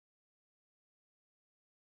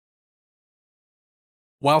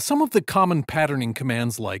While some of the common patterning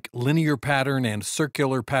commands like linear pattern and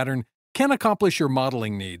circular pattern can accomplish your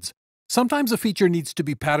modeling needs, sometimes a feature needs to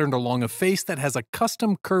be patterned along a face that has a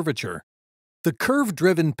custom curvature. The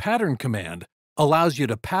curve-driven pattern command allows you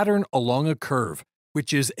to pattern along a curve,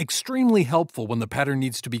 which is extremely helpful when the pattern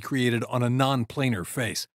needs to be created on a non-planar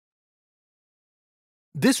face.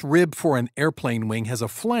 This rib for an airplane wing has a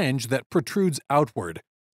flange that protrudes outward,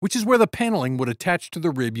 which is where the paneling would attach to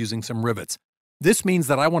the rib using some rivets. This means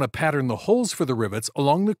that I want to pattern the holes for the rivets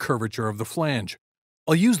along the curvature of the flange.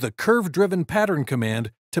 I'll use the curve-driven pattern command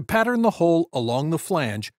to pattern the hole along the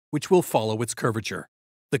flange, which will follow its curvature.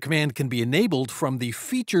 The command can be enabled from the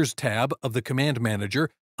Features tab of the Command Manager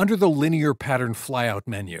under the Linear Pattern Flyout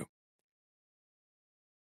menu.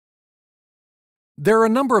 There are a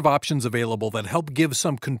number of options available that help give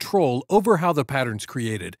some control over how the pattern's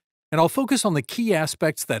created, and I'll focus on the key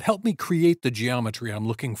aspects that help me create the geometry I'm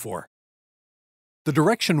looking for. The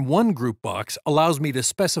Direction 1 group box allows me to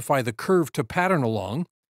specify the curve to pattern along,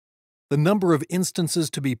 the number of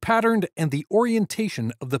instances to be patterned, and the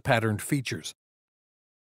orientation of the patterned features.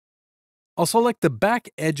 I'll select the back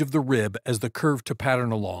edge of the rib as the curve to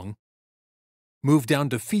pattern along, move down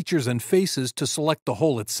to Features and Faces to select the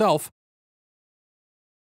hole itself,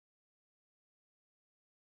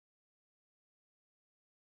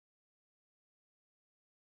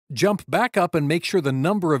 jump back up and make sure the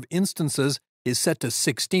number of instances is set to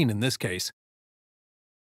 16 in this case,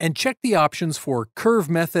 and check the options for Curve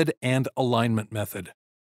Method and Alignment Method.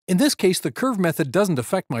 In this case, the Curve Method doesn't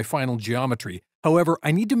affect my final geometry. However,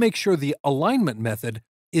 I need to make sure the Alignment Method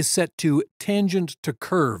is set to Tangent to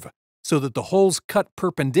Curve, so that the holes cut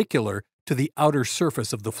perpendicular to the outer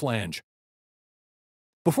surface of the flange.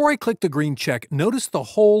 Before I click the green check, notice the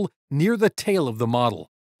hole near the tail of the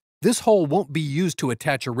model. This hole won't be used to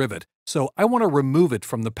attach a rivet, so I want to remove it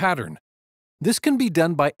from the pattern. This can be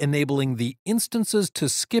done by enabling the Instances to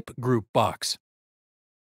Skip group box,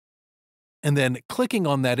 and then clicking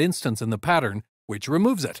on that instance in the pattern, which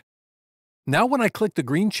removes it. Now when I click the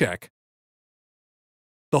green check,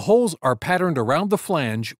 the holes are patterned around the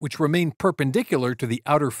flange, which remain perpendicular to the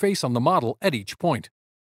outer face on the model at each point.